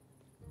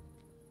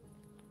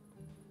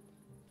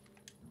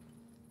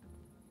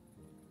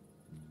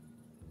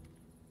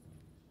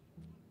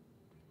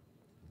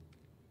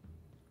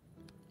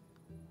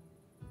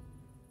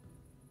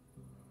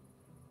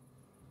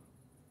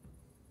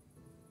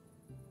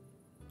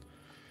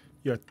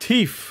 You're a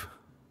thief.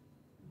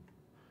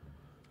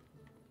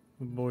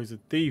 The boy's a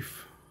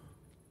thief.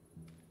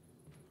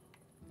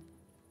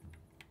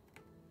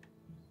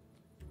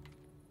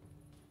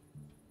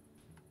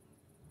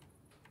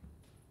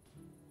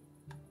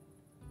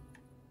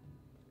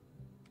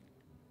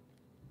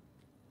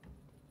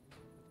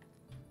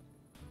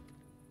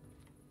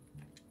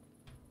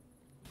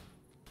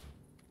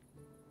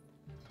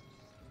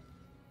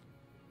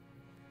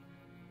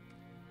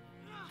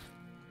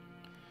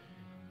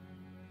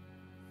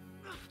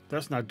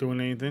 That's not doing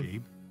anything.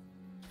 Gabe?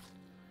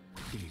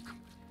 Gabe,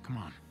 come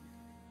on.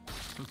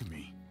 Look at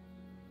me.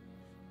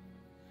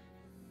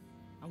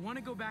 I want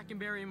to go back and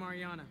bury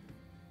Mariana.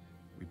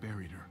 We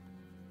buried her.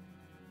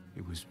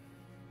 It was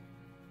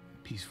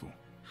peaceful.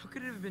 How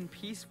could it have been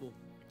peaceful?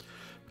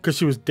 Because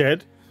she was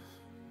dead?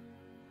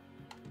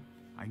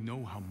 I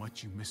know how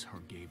much you miss her,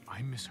 Gabe.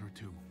 I miss her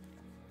too.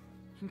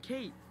 And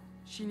Kate,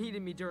 she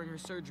needed me during her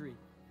surgery.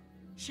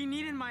 She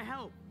needed my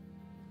help.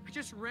 I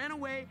just ran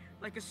away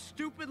like a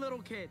stupid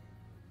little kid.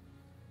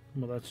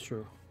 Well, that's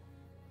true.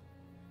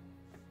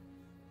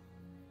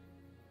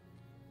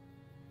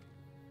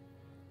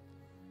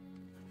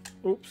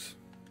 Oops.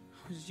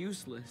 I was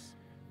useless.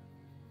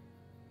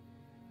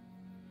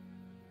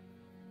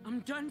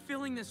 I'm done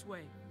feeling this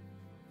way.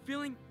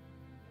 Feeling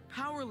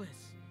powerless.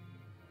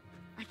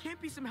 I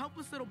can't be some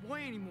helpless little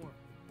boy anymore.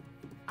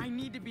 I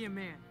need to be a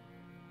man.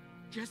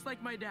 Just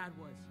like my dad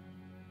was.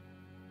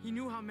 He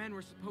knew how men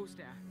were supposed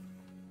to act.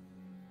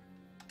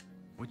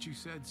 What you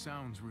said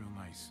sounds real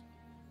nice.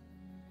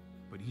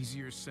 But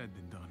easier said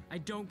than done. I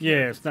don't care.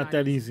 Yeah, if it's not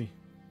that nice. easy.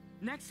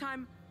 Next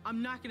time,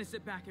 I'm not gonna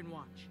sit back and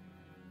watch.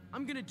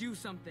 I'm gonna do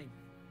something.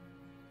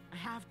 I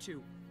have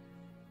to.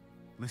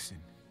 Listen,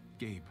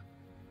 Gabe.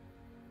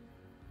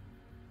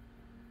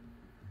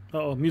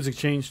 Uh-oh, music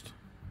changed.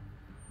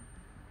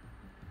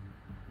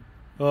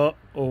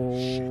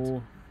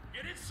 Uh-oh.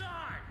 Get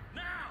inside,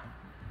 now!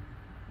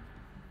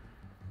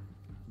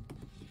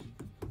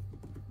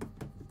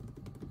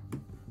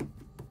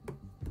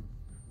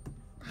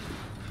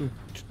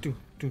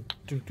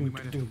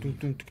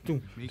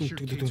 Make sure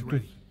Kate's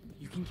ready.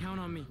 You can count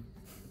on me.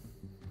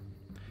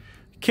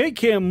 Kate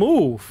can't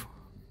move.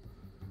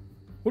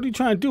 What are you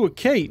trying to do with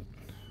Kate?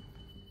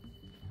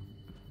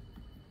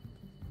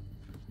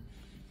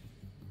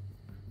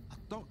 I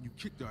thought you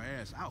kicked her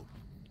ass out.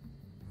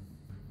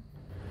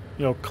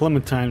 Yo,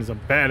 Clementine is a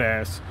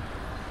badass.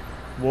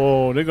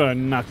 Whoa, they're gonna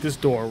knock this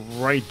door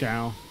right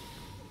down.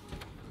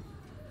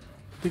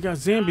 They got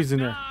zombies in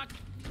there. Knock.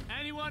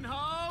 Anyone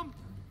home?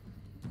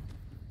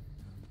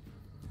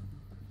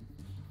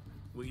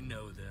 We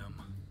know them.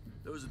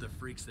 Those are the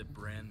freaks that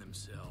brand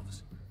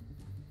themselves.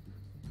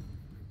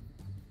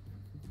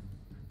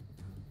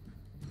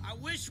 I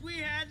wish we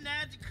hadn't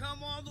had to come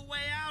all the way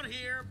out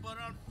here, but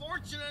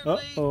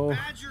unfortunately, Uh-oh.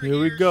 Badger Here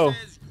we go.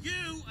 says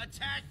you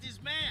attacked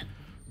his man.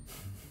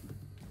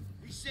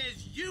 He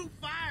says you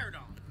fired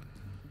on him.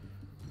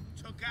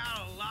 Took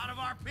out a lot of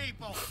our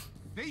people.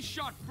 They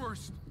shot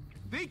first.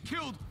 They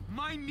killed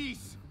my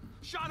niece.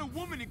 Shot a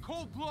woman in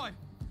cold blood.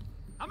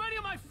 How many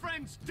of my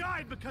friends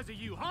died because of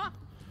you, huh?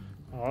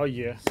 Oh,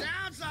 yeah.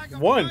 Sounds like a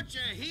One. bunch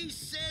of he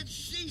said,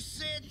 she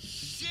said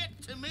shit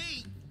to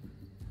me.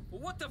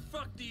 Well, what the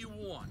fuck do you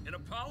want? An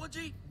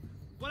apology?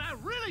 What I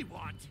really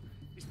want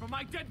is for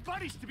my dead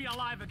buddies to be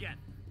alive again.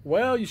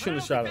 Well, you But I shouldn't don't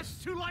have shot think us.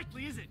 that's too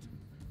likely, is it?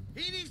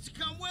 He needs to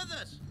come with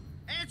us.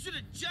 Answer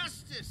to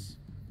justice.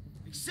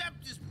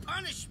 Accept his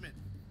punishment.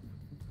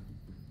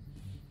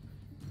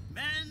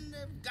 Men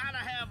have gotta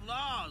have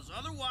laws,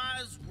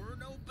 otherwise we're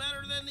no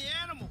better than the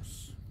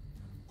animals.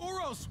 Or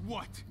else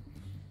what?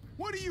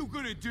 What are you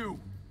gonna do?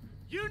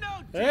 You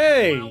know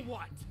Hey. damn well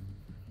what.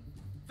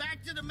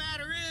 Fact of the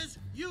matter is,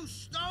 you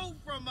stole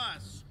from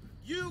us.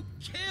 You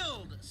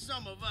killed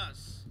some of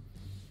us.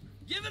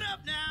 Give it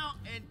up now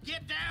and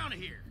get down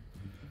here.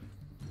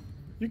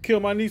 You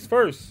killed my niece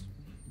first.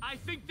 I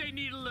think they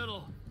need a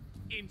little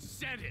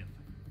incentive.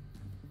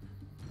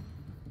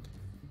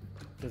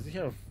 Does he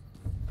have...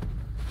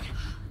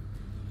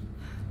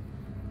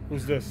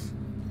 Who's this?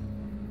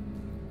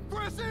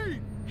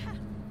 Francine!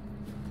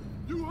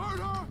 You hurt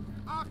her?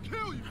 I'll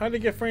kill you! How'd they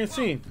get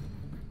Francine?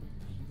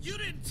 You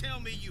didn't tell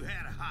me you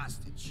had a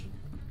hostage.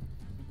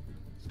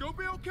 It's gonna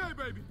be okay,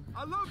 baby.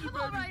 I love you,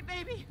 baby. All right,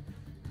 baby.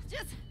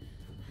 Just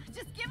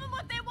give them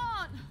what they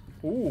want.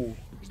 Ooh.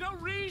 There's no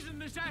reason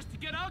this has to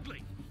get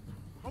ugly.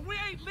 But we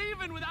ain't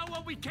leaving without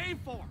what we came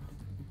for.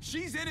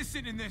 She's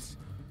innocent in this.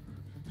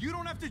 You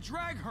don't have to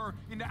drag her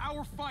into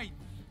our fight.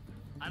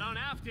 I don't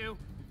have to,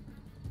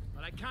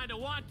 but I kinda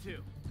want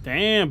to.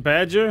 Damn,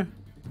 Badger.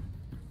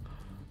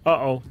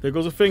 Uh-oh, there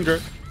goes a finger.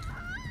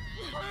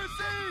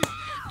 Francine!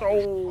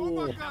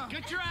 Oh. Now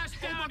get your ass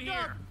down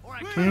here, or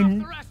I cut off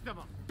the rest of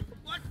them.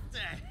 What the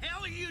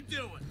hell are you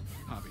doing?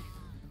 Javi,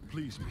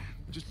 please, man.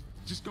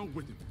 Just go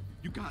with him.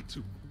 You got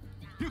to.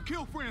 He'll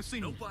kill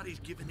Francine. Nobody's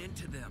giving in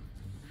to them.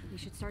 We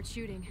should start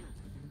shooting.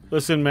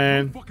 Listen,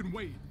 man. No fucking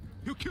way.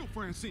 He'll kill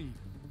Francine.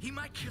 He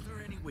might kill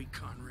her anyway,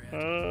 Conrad.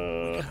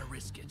 We gotta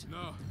risk it.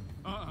 No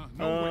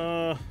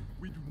way.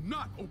 We do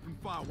not open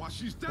fire while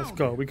she's down. Let's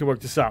go. We can work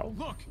this out.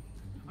 Look,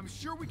 I'm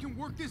sure we can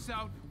work this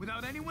out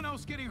without anyone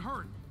else getting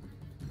hurt.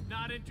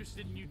 Not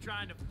interested in you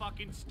trying to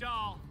fucking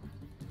stall.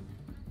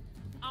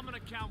 I'm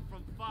gonna count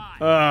from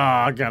 5.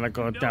 I gotta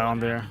go You know down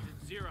what there.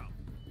 happens at 0.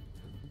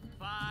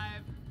 5,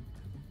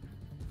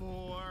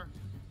 4,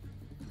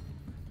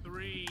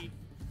 3.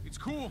 It's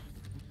cool.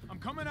 I'm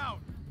coming out.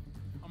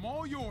 I'm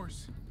all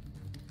yours.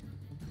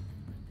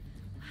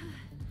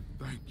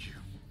 Thank you.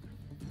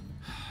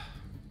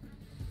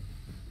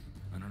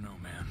 I don't know,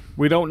 man.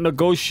 We don't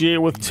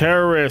negotiate with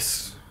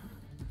terrorists.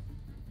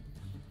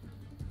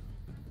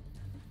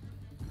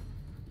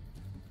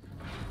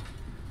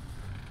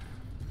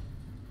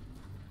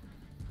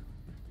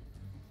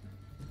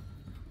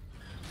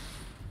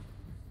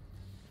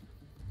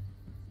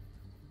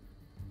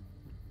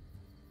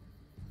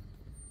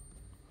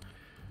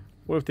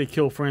 What if they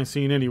kill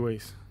Francine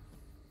anyways?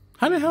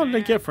 How the hell did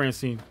they get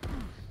Francine?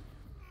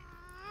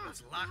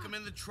 Let's lock him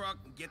in the truck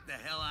and get the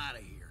hell out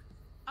of here.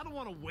 I don't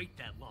want to wait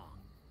that long.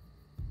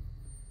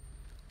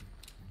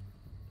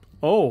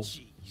 Oh,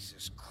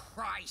 Jesus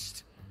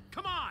Christ.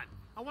 Come on!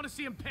 I want to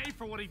see him pay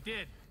for what he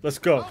did. let's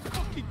go. I'll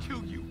fucking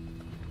kill you.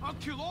 I'll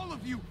kill all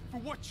of you for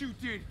what you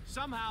did.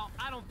 Somehow,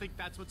 I don't think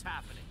that's what's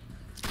happening.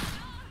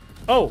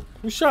 Oh,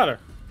 who shot her?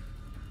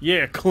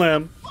 Yeah,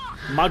 Clem.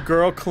 My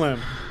girl, Clem.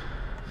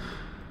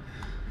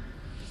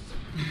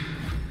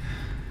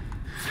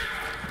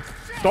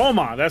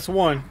 Toma, that's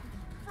one.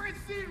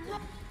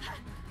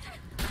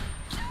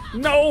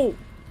 No!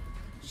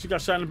 She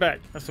got shot in the back.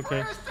 That's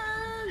okay.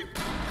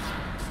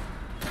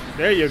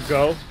 There you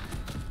go.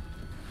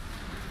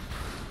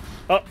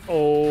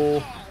 Uh-oh.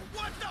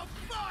 What the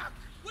fuck?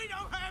 We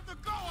don't have the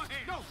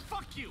go-ahead. No,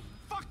 fuck you.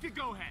 Fuck the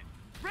go-ahead.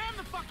 Ram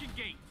the fucking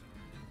gate.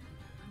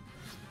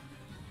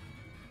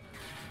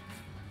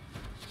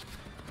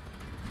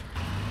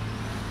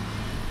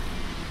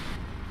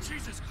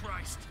 Jesus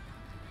Christ.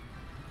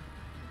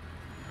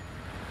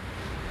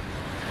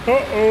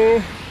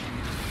 Uh-oh.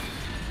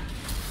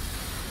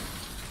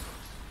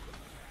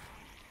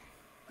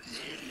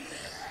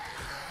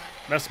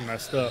 That's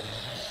messed up.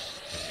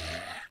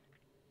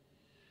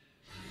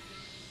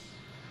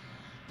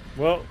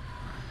 Well,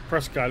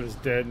 Prescott is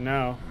dead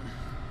now.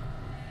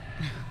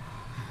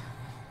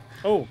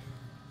 Oh.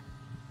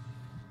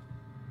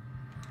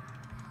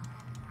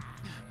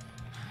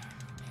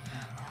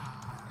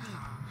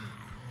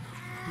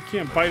 He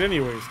can't bite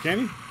anyways,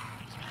 can he?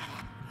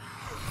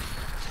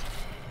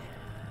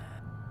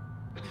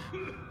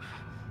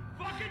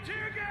 Fucking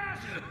tear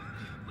gas!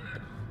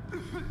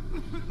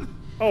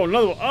 Oh,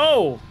 another one.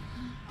 Oh!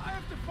 I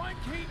have to find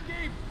Kate and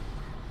Gabe.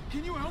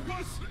 Can you help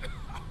us?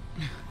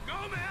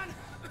 Go, man!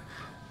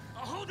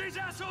 I'll hold these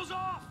assholes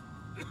off!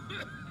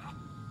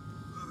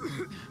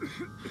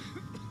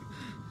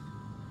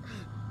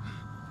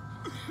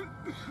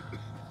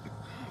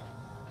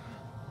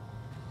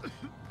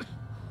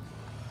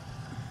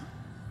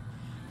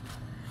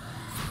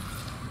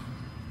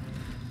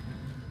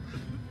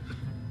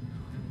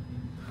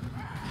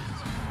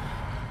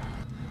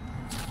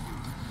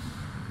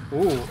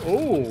 Oh,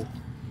 oh!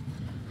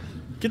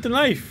 Get the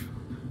knife!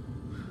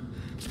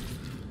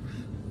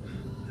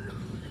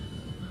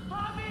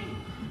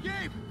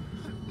 Gabe!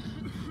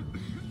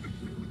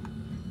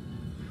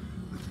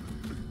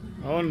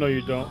 Oh, no,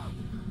 you don't.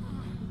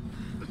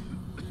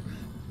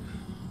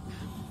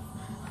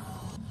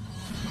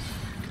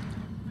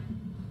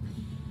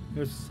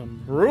 There's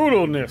some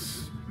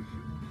brutalness.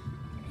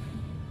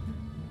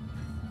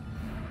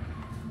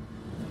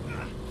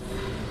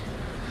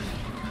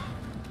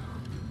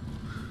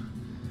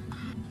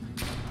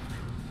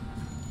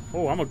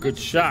 Oh, I'm a good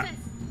shot.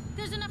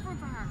 There's enough room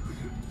for her.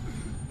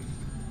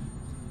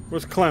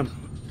 Where's Clem?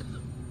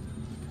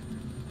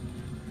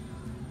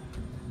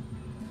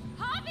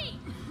 Javi!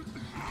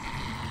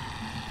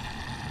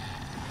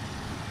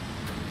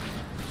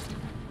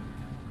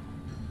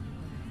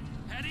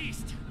 Head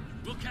east.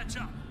 We'll catch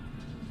up.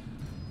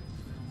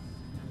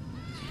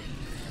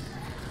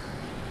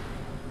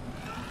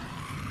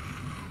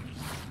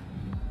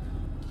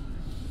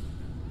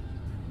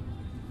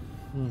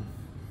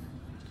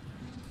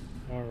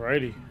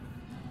 Alrighty.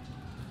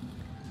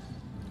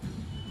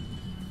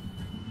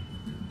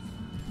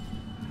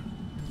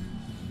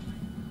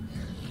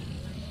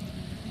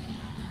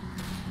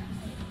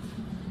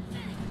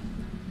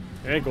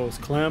 There goes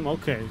Clem.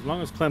 Okay, as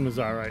long as Clem is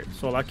alright,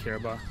 that's all I care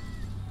about.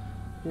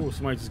 Ooh,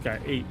 somebody just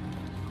got eaten.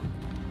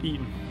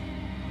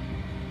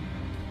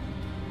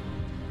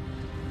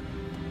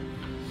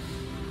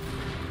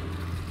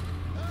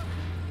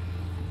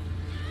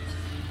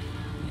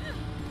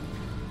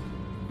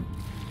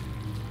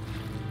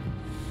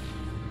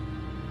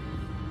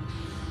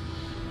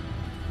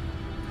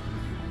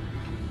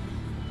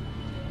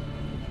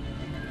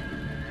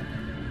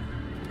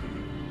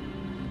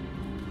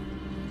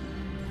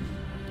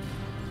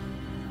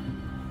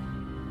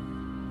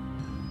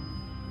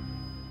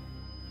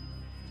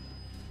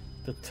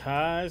 The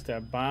Ties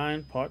That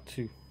Bind, Part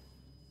 2.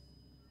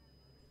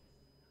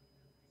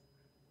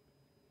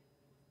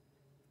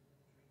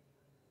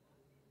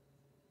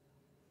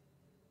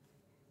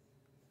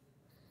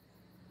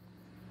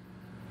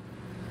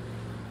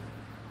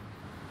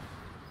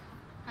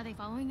 Are they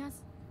following us?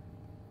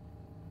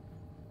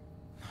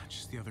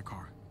 Just the other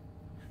car.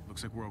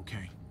 Looks like we're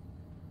okay.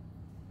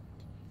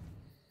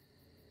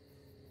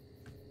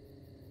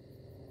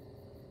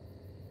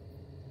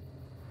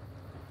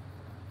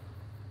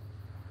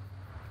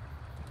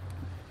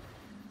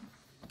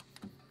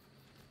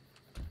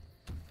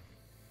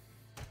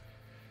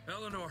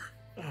 Eleanor.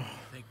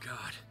 Thank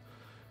God.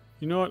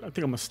 You know what? I think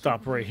I'm gonna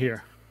stop right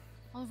here.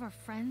 All of our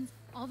friends?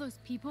 All those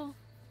people?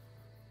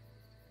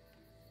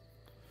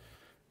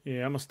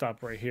 Yeah, I'm gonna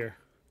stop right here.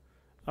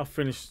 I'll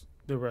finish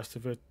the rest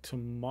of it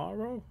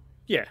tomorrow.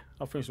 Yeah,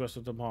 I'll finish the rest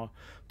of it tomorrow.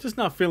 Just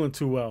not feeling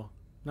too well.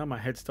 Now my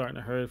head's starting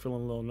to hurt,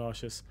 feeling a little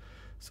nauseous.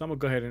 So I'm gonna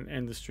go ahead and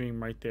end the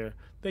stream right there.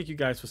 Thank you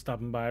guys for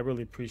stopping by. I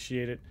really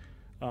appreciate it.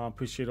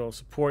 Appreciate all the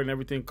support and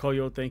everything.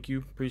 Koyo, thank you.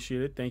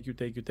 Appreciate it. Thank you,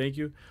 thank you, thank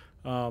you.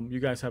 You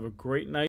guys have a great night.